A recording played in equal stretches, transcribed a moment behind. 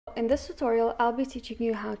In this tutorial, I'll be teaching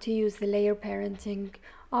you how to use the layer parenting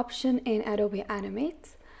option in Adobe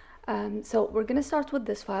Animate. So we're going to start with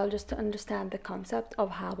this file just to understand the concept of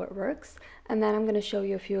how it works, and then I'm going to show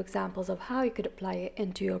you a few examples of how you could apply it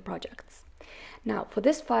into your projects. Now, for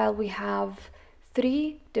this file, we have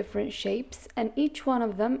 3 different shapes, and each one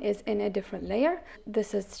of them is in a different layer.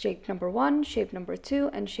 This is shape number 1, shape number 2,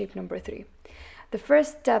 and shape number 3. The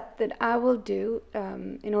first step that I will do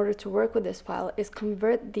in order to work with this file is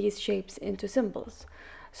convert these shapes into symbols.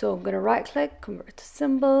 So I'm going to right click, convert to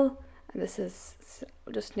symbol, and this is,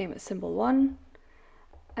 I'll just name it symbol 1.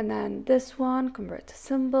 And then this one, convert to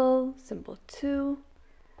symbol, symbol 2.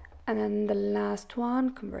 And then the last one,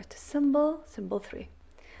 convert to symbol, symbol 3.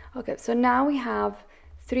 Okay, so now we have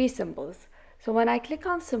 3 symbols. So when I click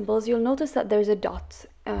on symbols, you'll notice that there's a dot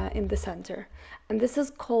in the center, and this is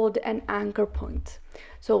called an anchor point.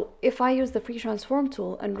 So if I use the free transform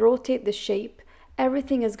tool and rotate the shape,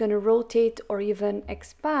 everything is going to rotate or even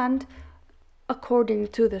expand according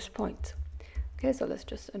to this point. Okay, so let's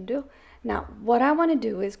just undo. Now, what I want to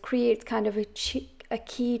do is create kind of a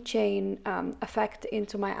keychain effect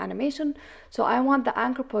into my animation. So I want the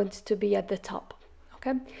anchor points to be at the top.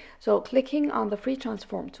 Okay, so clicking on the free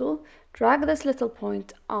transform tool, drag this little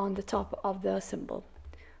point on the top of the symbol.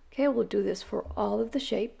 Okay, we'll do this for all of the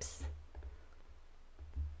shapes.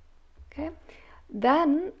 Okay,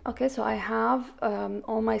 then, okay, so I have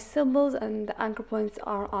all my symbols and the anchor points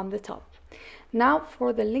are on the top. Now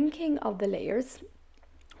for the linking of the layers,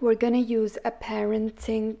 we're going to use a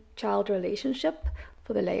parenting-child relationship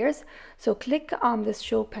for the layers. So click on this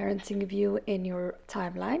show parenting view in your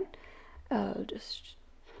timeline. No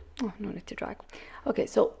need to drag. Okay,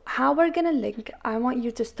 so how we're gonna link, I want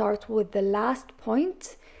you to start with the last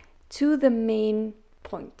point to the main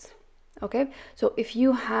point. Okay, so if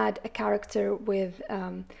you had a character with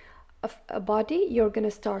a body, you're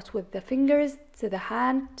gonna start with the fingers to the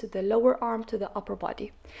hand, to the lower arm, to the upper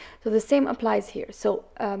body. So the same applies here. So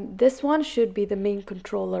this one should be the main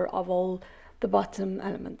controller of all the bottom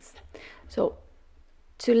elements. So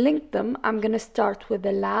to link them, I'm gonna start with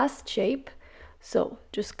the last shape. So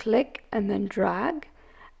just click and then drag,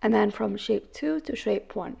 and then from shape 2 to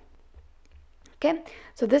shape 1. Okay,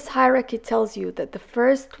 so this hierarchy tells you that the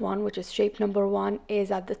first one, which is shape number 1, is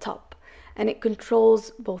at the top, and it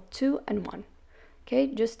controls both 2 and 1. Okay,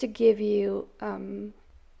 just to give you an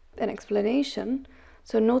explanation.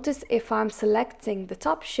 So notice if I'm selecting the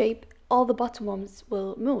top shape, all the bottom ones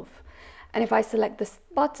will move. And if I select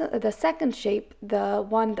the second shape, the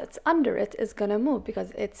one that's under it is gonna move because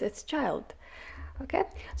it's its child. Okay,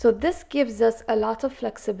 so this gives us a lot of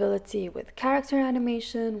flexibility with character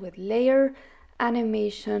animation, with layer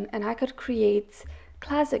animation, and I could create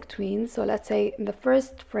classic tweens. So let's say in the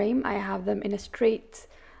first frame, I have them in a straight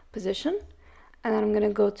position, and then I'm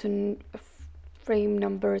gonna go to frame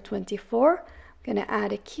number 24. I'm gonna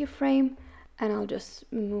add a keyframe, and I'll just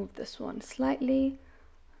move this one slightly,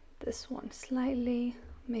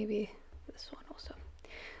 maybe this one also.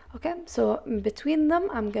 Okay, so between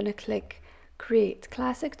them, I'm gonna click create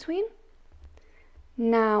classic tween.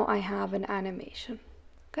 Now I have an animation.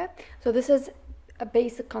 Okay, so this is a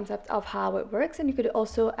basic concept of how it works, and you could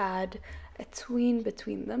also add a tween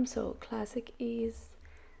between them. So classic ease,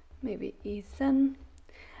 maybe ease in,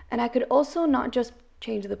 and I could also not just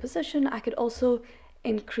change the position, I could also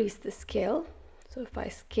increase the scale. So if I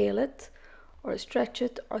scale it or stretch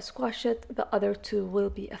it or squash it, the other two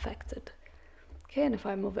will be affected. Okay, and if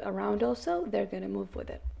I move it around also, they're going to move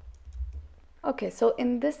with it. Okay, so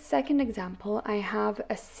in this second example, I have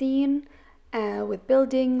a scene with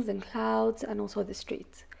buildings and clouds and also the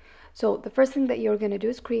streets. So the first thing that you're going to do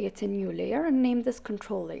is create a new layer and name this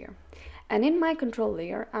control layer. And in my control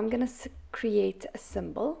layer, I'm going to create a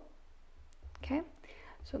symbol. Okay,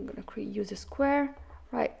 so I'm going to use a square,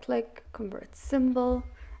 right click, convert symbol,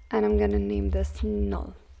 and I'm going to name this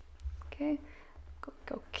null. Okay,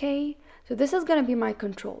 click OK. So this is going to be my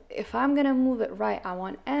control. If I'm going to move it right, I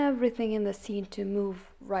want everything in the scene to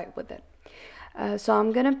move right with it. So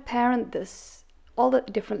I'm going to parent this, all the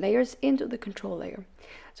different layers, into the control layer.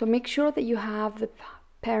 So make sure that you have the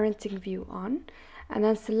parenting view on, and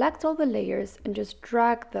then select all the layers and just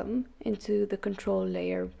drag them into the control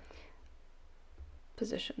layer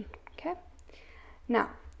position. Okay.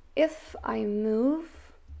 Now, if I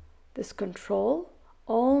move this control,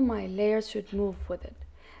 all my layers should move with it.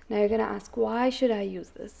 Now you're going to ask, why should I use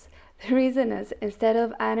this? The reason is, instead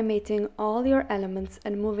of animating all your elements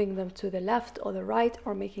and moving them to the left or the right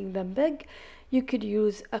or making them big, you could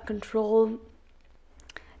use a control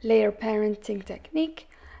layer parenting technique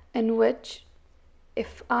in which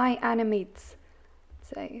if I animate,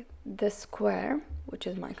 say, this square which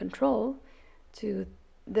is my control, to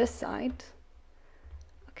this side.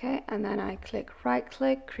 Okay, and then I right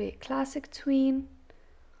click, create classic tween.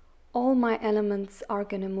 All my elements are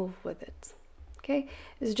gonna move with it. Okay,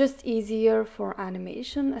 it's just easier for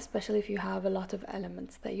animation, especially if you have a lot of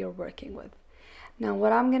elements that you're working with. Now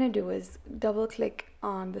what I'm gonna do is double click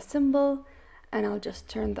on the symbol, and I'll just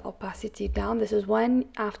turn the opacity down. This is when,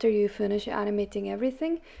 after you finish animating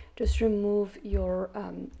everything, just remove your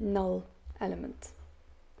null element.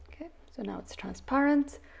 Okay, so now it's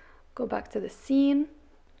transparent. Go back to the scene,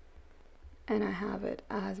 and I have it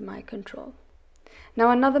as my control.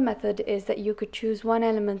 Now another method is that you could choose one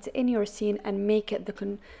element in your scene and make it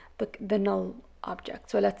the null object.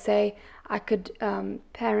 So let's say I could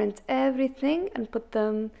parent everything and put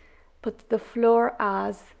the floor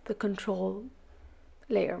as the control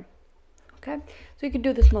layer. Okay, so you could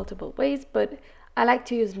do this multiple ways, but I like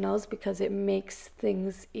to use nulls because it makes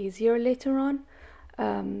things easier later on,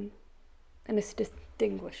 and it's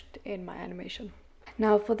distinguished in my animation.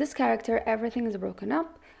 Now for this character, everything is broken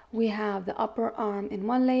up. We have the upper arm in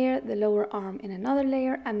one layer, the lower arm in another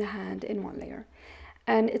layer, and the hand in one layer.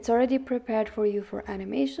 And it's already prepared for you for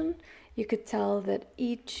animation. You could tell that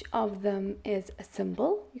each of them is a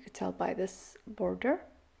symbol. You could tell by this border.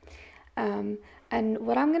 And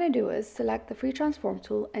what I'm going to do is select the free transform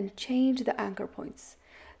tool and change the anchor points.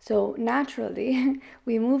 So naturally,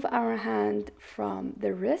 we move our hand from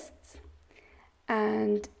the wrists,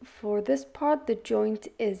 and for this part, the joint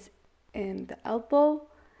is in the elbow,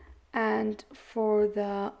 and for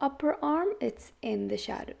the upper arm, it's in the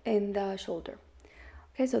shoulder.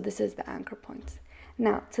 Okay, so this is the anchor points.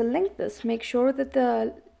 Now, to link this, make sure that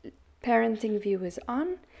the parenting view is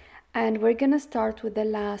on, and we're going to start with the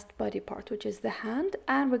last body part, which is the hand,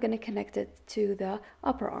 and we're going to connect it to the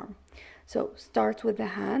upper arm. So start with the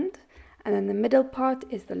hand, and then the middle part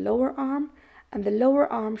is the lower arm, and the lower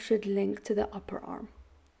arm should link to the upper arm.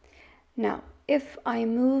 Now, if I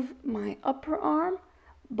move my upper arm,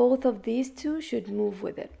 both of these two should move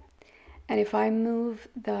with it. And if I move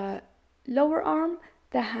the lower arm,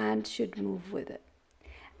 the hand should move with it.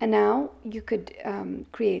 And now you could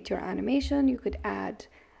create your animation. You could add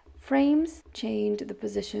frames, change the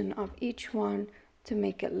position of each one to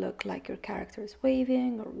make it look like your character is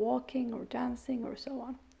waving or walking or dancing or so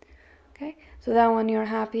on. Okay, so then when you're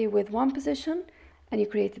happy with one position and you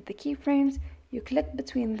created the keyframes, you click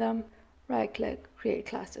between them, right click, create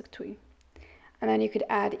classic tween. And then you could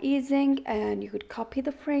add easing, and you could copy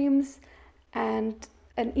the frames. And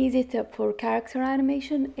an easy tip for character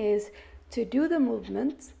animation is to do the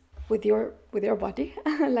movements with your body,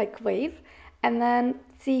 like wave, and then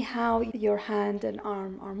see how your hand and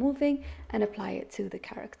arm are moving and apply it to the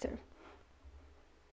character.